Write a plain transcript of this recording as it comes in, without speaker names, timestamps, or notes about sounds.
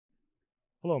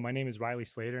Hello, my name is Riley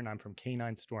Slater and I'm from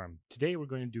K9 Storm. Today we're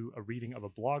going to do a reading of a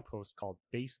blog post called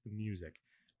Face the Music.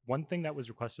 One thing that was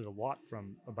requested a lot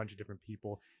from a bunch of different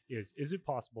people is it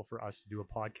possible for us to do a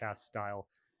podcast style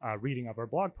reading of our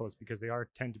blog posts because they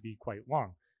tend to be quite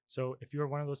long. So if you're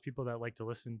one of those people that like to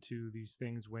listen to these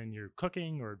things when you're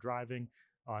cooking or driving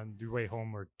on your way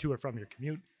home or to or from your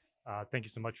commute, thank you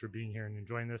so much for being here and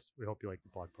enjoying this. We hope you like the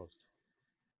blog post.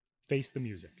 Face the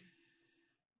Music.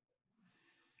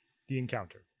 The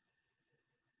Encounter.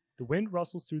 The wind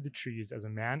rustles through the trees as a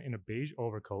man in a beige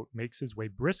overcoat makes his way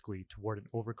briskly toward an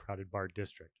overcrowded bar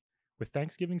district. With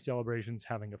Thanksgiving celebrations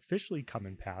having officially come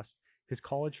and passed, his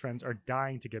college friends are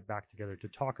dying to get back together to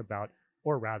talk about,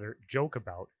 or rather, joke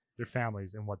about, their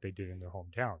families and what they did in their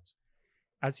hometowns.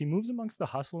 As he moves amongst the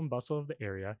hustle and bustle of the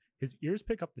area, his ears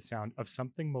pick up the sound of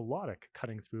something melodic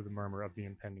cutting through the murmur of the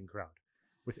impending crowd.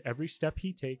 With every step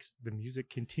he takes, the music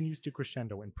continues to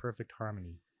crescendo in perfect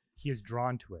harmony. He is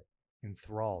drawn to it,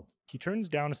 enthralled. He turns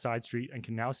down a side street and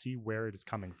can now see where it is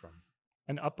coming from.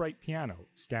 An upright piano,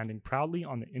 standing proudly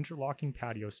on the interlocking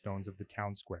patio stones of the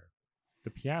town square. The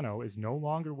piano is no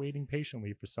longer waiting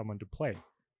patiently for someone to play.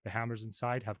 The hammers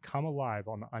inside have come alive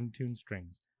on the untuned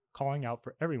strings, calling out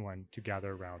for everyone to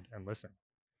gather around and listen.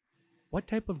 What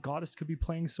type of goddess could be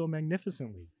playing so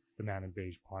magnificently? The man in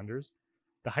beige ponders.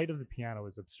 The height of the piano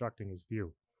is obstructing his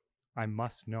view. I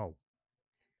must know.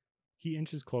 He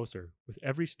inches closer. With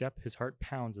every step, his heart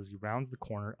pounds as he rounds the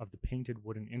corner of the painted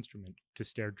wooden instrument to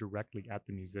stare directly at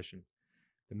the musician.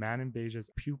 The man in beige's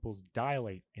pupils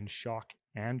dilate in shock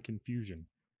and confusion.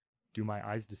 Do my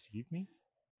eyes deceive me?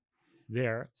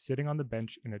 There, sitting on the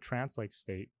bench in a trance-like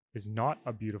state, is not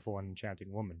a beautiful and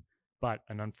enchanting woman, but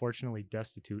an unfortunately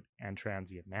destitute and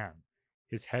transient man.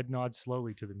 His head nods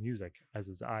slowly to the music as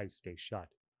his eyes stay shut.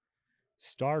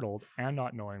 Startled and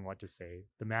not knowing what to say,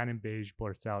 the man in beige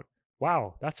blurts out,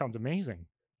 "Wow, that sounds amazing."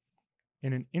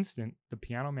 In an instant, the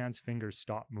piano man's fingers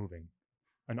stop moving.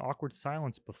 An awkward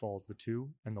silence befalls the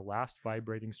two, and the last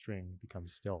vibrating string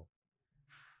becomes still.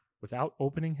 Without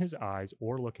opening his eyes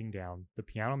or looking down, the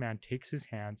piano man takes his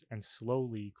hands and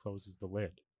slowly closes the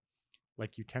lid.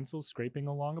 Like utensils scraping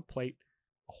along a plate,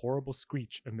 a horrible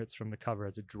screech emits from the cover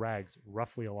as it drags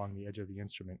roughly along the edge of the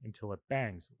instrument until it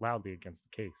bangs loudly against the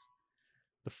case.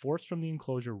 The force from the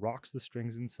enclosure rocks the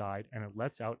strings inside, and it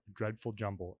lets out a dreadful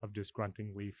jumble of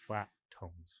disgruntlingly flat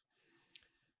tones.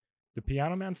 The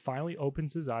piano man finally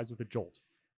opens his eyes with a jolt.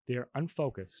 They are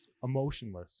unfocused,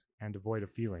 emotionless, and devoid of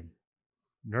feeling.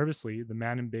 Nervously, the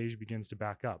man in beige begins to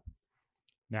back up.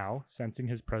 Now, sensing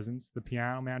his presence, the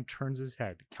piano man turns his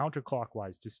head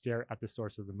counterclockwise to stare at the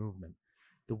source of the movement.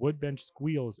 The woodbench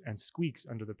squeals and squeaks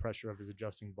under the pressure of his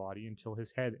adjusting body until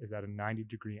his head is at a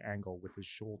 90-degree angle with his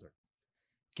shoulder.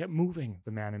 "Get moving,"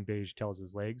 the man in beige tells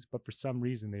his legs, but for some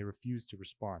reason they refuse to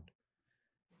respond.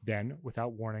 Then,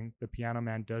 without warning, the piano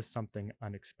man does something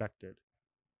unexpected.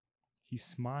 He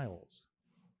smiles.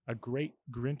 A great,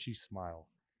 grinchy smile.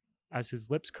 As his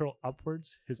lips curl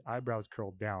upwards, his eyebrows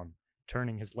curl down,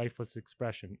 turning his lifeless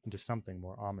expression into something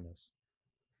more ominous.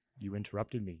 "You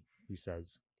interrupted me," he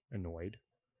says, annoyed.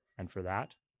 "And for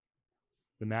that?"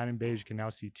 The man in beige can now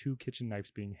see two kitchen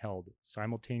knives being held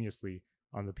simultaneously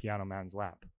on the piano man's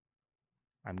lap.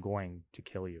 "I'm going to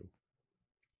kill you."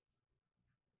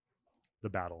 The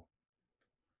Battle.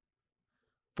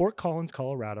 Fort Collins,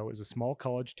 Colorado is a small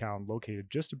college town located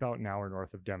just about an hour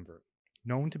north of Denver.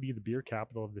 Known to be the beer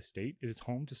capital of the state, it is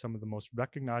home to some of the most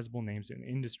recognizable names in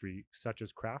industry, such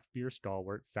as craft beer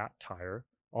stalwart Fat Tire,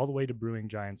 all the way to brewing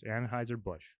giants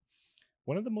Anheuser-Busch.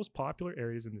 One of the most popular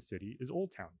areas in the city is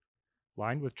Old Town.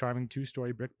 Lined with charming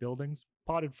two-story brick buildings,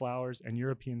 potted flowers, and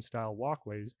European-style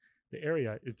walkways, the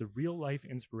area is the real-life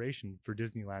inspiration for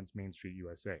Disneyland's Main Street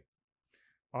USA.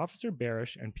 Officer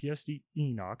Barish and PSD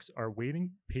Inox are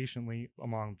waiting patiently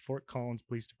among Fort Collins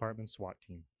Police Department's SWAT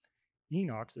team.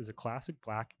 Inox is a classic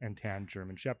black and tan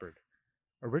German Shepherd.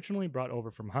 Originally brought over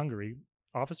from Hungary,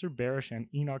 Officer Barish and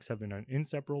Inox have been an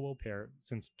inseparable pair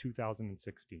since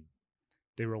 2016.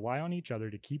 They rely on each other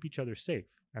to keep each other safe,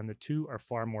 and the two are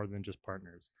far more than just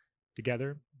partners.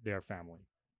 Together, they are family.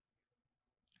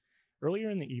 Earlier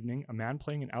in the evening, a man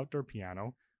playing an outdoor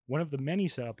piano, one of the many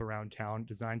set up around town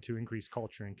designed to increase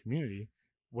culture and community,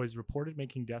 was reported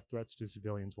making death threats to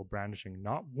civilians while brandishing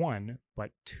not one,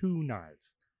 but two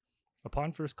knives.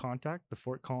 Upon first contact, the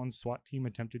Fort Collins SWAT team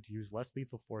attempted to use less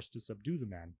lethal force to subdue the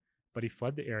man, but he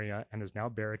fled the area and has now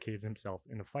barricaded himself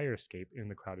in a fire escape in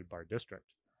the crowded bar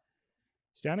district.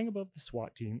 Standing above the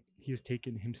SWAT team, he has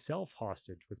taken himself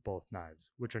hostage with both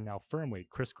knives, which are now firmly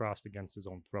crisscrossed against his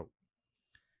own throat.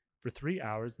 For 3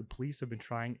 hours, the police have been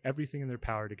trying everything in their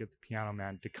power to get the piano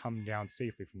man to come down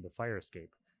safely from the fire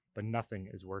escape, but nothing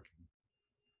is working.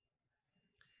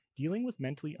 Dealing with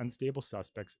mentally unstable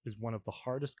suspects is one of the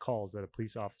hardest calls that a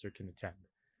police officer can attend.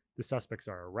 The suspects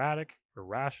are erratic,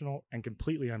 irrational, and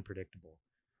completely unpredictable.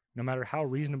 No matter how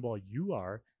reasonable you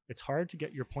are, it's hard to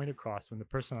get your point across when the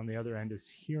person on the other end is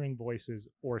hearing voices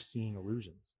or seeing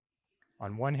illusions.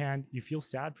 On one hand, you feel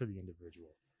sad for the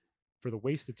individual, for the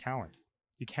wasted talent.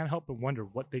 You can't help but wonder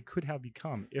what they could have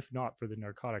become if not for the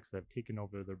narcotics that have taken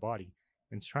over their body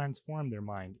and transformed their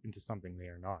mind into something they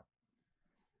are not.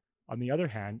 On the other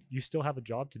hand, you still have a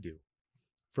job to do.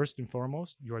 First and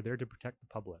foremost, you are there to protect the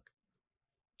public.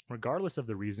 Regardless of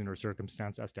the reason or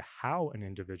circumstance as to how an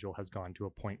individual has gone to a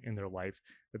point in their life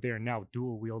that they are now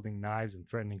dual-wielding knives and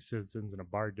threatening citizens in a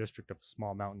bar district of a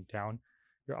small mountain town,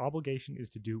 your obligation is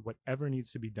to do whatever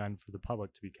needs to be done for the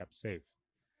public to be kept safe.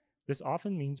 This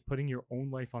often means putting your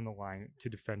own life on the line to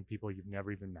defend people you've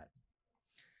never even met.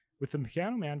 With the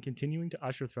Piano Man continuing to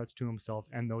usher threats to himself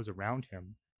and those around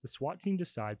him, the SWAT team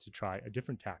decides to try a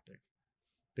different tactic.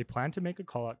 They plan to make a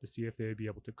call out to see if they would be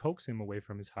able to coax him away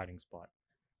from his hiding spot.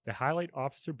 They highlight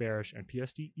Officer Barish and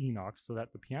PSD Inox so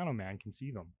that the Piano Man can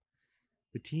see them.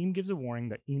 The team gives a warning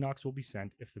that Inox will be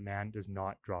sent if the man does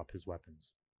not drop his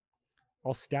weapons.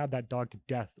 "I'll stab that dog to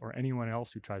death or anyone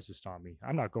else who tries to stop me.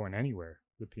 I'm not going anywhere,"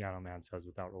 the Piano Man says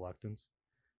without reluctance.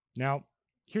 Now,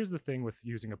 here's the thing with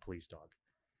using a police dog.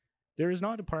 There is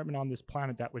not a department on this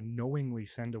planet that would knowingly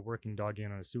send a working dog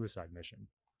in on a suicide mission.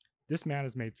 This man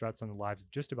has made threats on the lives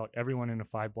of just about everyone in a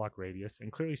 5-block radius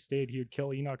and clearly stated he would kill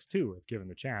Inox too if given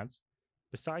the chance.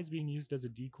 Besides being used as a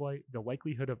decoy, the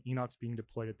likelihood of Inox being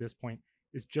deployed at this point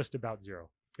is just about zero.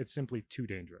 It's simply too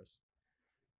dangerous.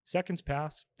 Seconds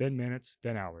pass, then minutes,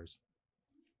 then hours.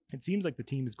 It seems like the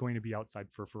team is going to be outside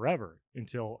for forever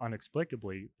until,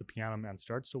 inexplicably, the Piano Man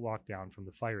starts to walk down from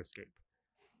the fire escape.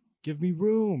 "Give me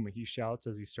room," he shouts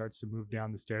as he starts to move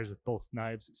down the stairs with both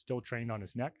knives still trained on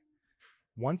his neck.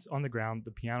 Once on the ground,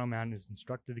 the Piano Man is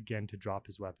instructed again to drop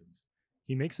his weapons.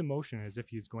 He makes a motion as if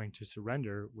he is going to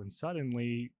surrender when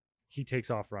suddenly he takes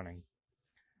off running.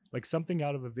 Like something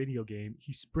out of a video game,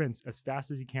 he sprints as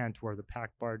fast as he can toward the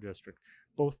packed bar district,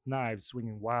 both knives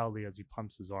swinging wildly as he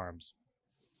pumps his arms.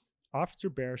 Officer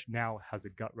Barish now has a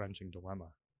gut-wrenching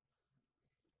dilemma.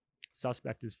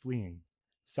 Suspect is fleeing.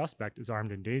 Suspect is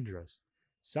armed and dangerous.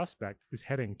 Suspect is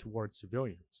heading towards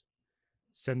civilians.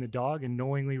 Send the dog and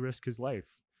knowingly risk his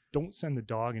life. Don't send the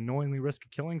dog and knowingly risk a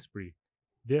killing spree.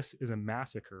 This is a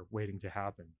massacre waiting to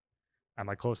happen. Am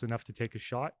I close enough to take a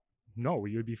shot? No,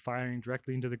 you would be firing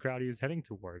directly into the crowd he is heading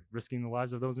toward, risking the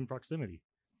lives of those in proximity.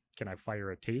 Can I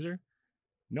fire a taser?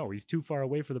 No, he's too far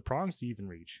away for the prongs to even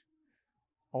reach.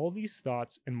 All these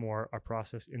thoughts and more are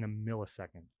processed in a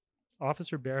millisecond.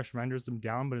 Officer Barish renders them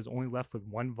down, but is only left with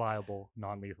one viable,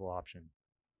 non-lethal option: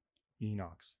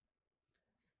 Inox.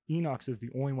 Inox is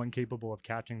the only one capable of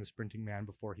catching the sprinting man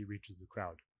before he reaches the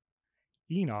crowd.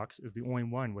 Inox is the only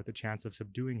one with a chance of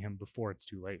subduing him before it's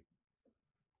too late.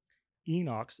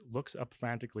 Inox looks up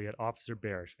frantically at Officer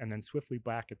Barish and then swiftly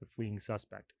back at the fleeing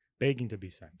suspect, begging to be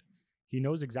sent. He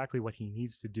knows exactly what he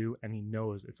needs to do, and he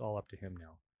knows it's all up to him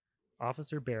now.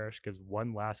 Officer Barish gives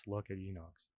one last look at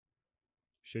Inox.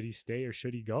 Should he stay or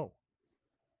should he go?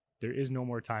 There is no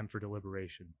more time for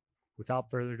deliberation. Without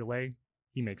further delay,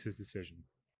 he makes his decision.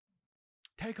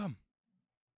 "Take him!"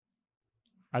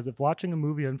 As if watching a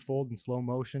movie unfold in slow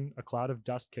motion, a cloud of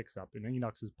dust kicks up and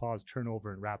Inox's paws turn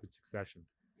over in rapid succession.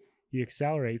 He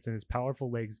accelerates and his powerful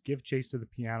legs give chase to the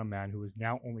Piano Man, who is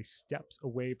now only steps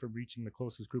away from reaching the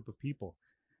closest group of people.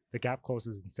 The gap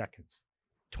closes in seconds.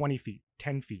 20 feet,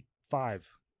 10 feet, 5.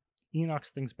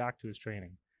 Inox thinks back to his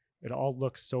training. It all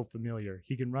looks so familiar.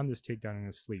 He can run this takedown in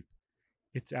his sleep.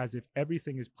 It's as if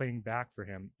everything is playing back for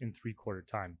him in 3/4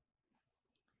 time.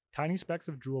 Tiny specks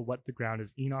of drool wet the ground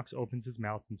as Inox opens his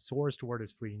mouth and soars toward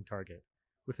his fleeing target.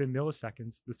 Within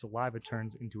milliseconds, the saliva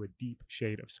turns into a deep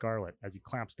shade of scarlet as he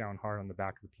clamps down hard on the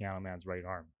back of the Piano Man's right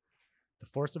arm. The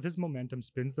force of his momentum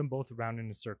spins them both around in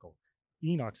a circle.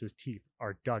 Inox's teeth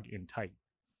are dug in tight.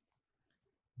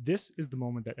 This is the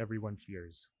moment that everyone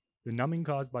fears. The numbing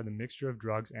caused by the mixture of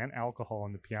drugs and alcohol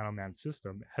in the Piano Man's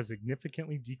system has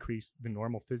significantly decreased the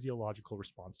normal physiological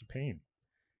response to pain.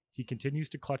 He continues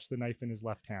to clutch the knife in his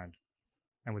left hand,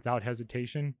 and without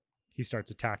hesitation, he starts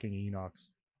attacking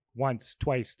Inox. Once,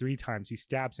 twice, 3 times, he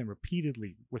stabs him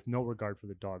repeatedly with no regard for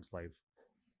the dog's life.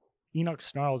 Inox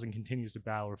snarls and continues to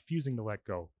battle, refusing to let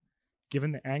go.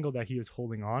 Given the angle that he is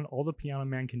holding on, all the Piano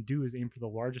Man can do is aim for the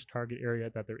largest target area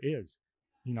that there is,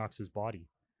 Inox's body.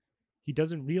 He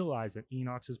doesn't realize that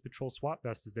Inox's patrol SWAT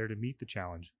vest is there to meet the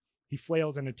challenge. He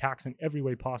flails and attacks in every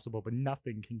way possible, but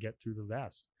nothing can get through the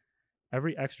vest.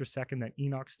 Every extra second that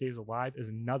Inox stays alive is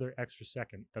another extra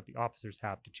second that the officers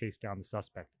have to chase down the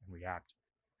suspect and react.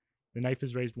 The knife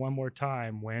is raised one more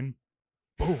time when,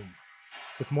 boom!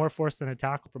 With more force than a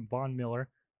tackle from Von Miller,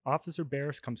 Officer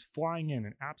Barish comes flying in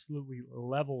and absolutely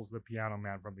levels the piano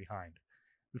man from behind.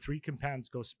 The three combatants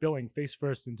go spilling face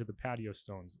first into the patio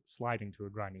stones, sliding to a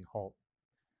grinding halt.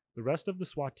 The rest of the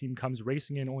SWAT team comes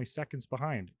racing in only seconds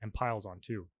behind and piles on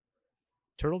too.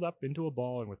 Turtled up into a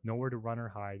ball and with nowhere to run or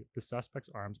hide, the suspect's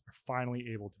arms are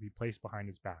finally able to be placed behind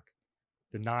his back.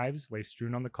 The knives lay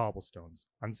strewn on the cobblestones,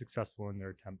 unsuccessful in their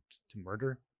attempt to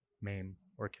murder, maim,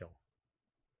 or kill.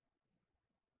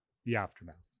 The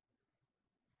aftermath.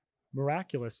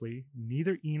 Miraculously,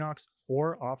 neither Inox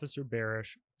or Officer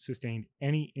Barish sustained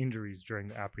any injuries during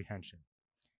the apprehension.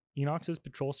 Inox's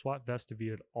patrol SWAT vest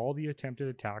evaded all the attempted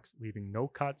attacks, leaving no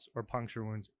cuts or puncture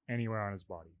wounds anywhere on his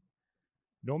body.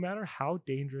 No matter how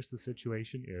dangerous the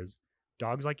situation is,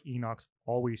 dogs like Inox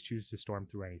always choose to storm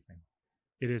through anything.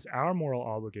 It is our moral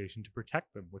obligation to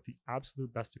protect them with the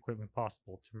absolute best equipment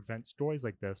possible to prevent stories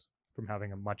like this from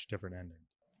having a much different ending.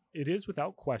 It is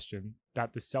without question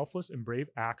that the selfless and brave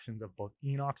actions of both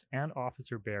Inox and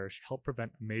Officer Barish helped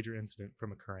prevent a major incident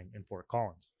from occurring in Fort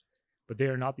Collins. But they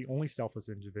are not the only selfless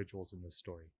individuals in this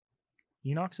story.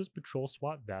 Inox's patrol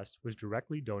SWAT vest was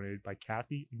directly donated by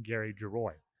Kathy and Gary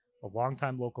Geroy, a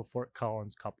longtime local Fort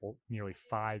Collins couple nearly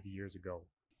 5 years ago.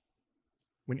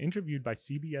 When interviewed by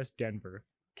CBS Denver,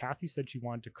 Kathy said she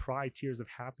wanted to cry tears of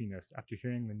happiness after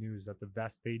hearing the news that the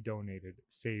vest they donated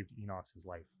saved Inox's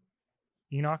life.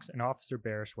 Inox and Officer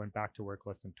Barish went back to work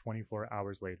less than 24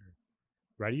 hours later,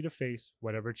 ready to face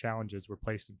whatever challenges were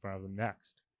placed in front of them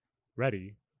next,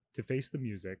 ready to face the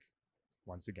music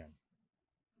once again.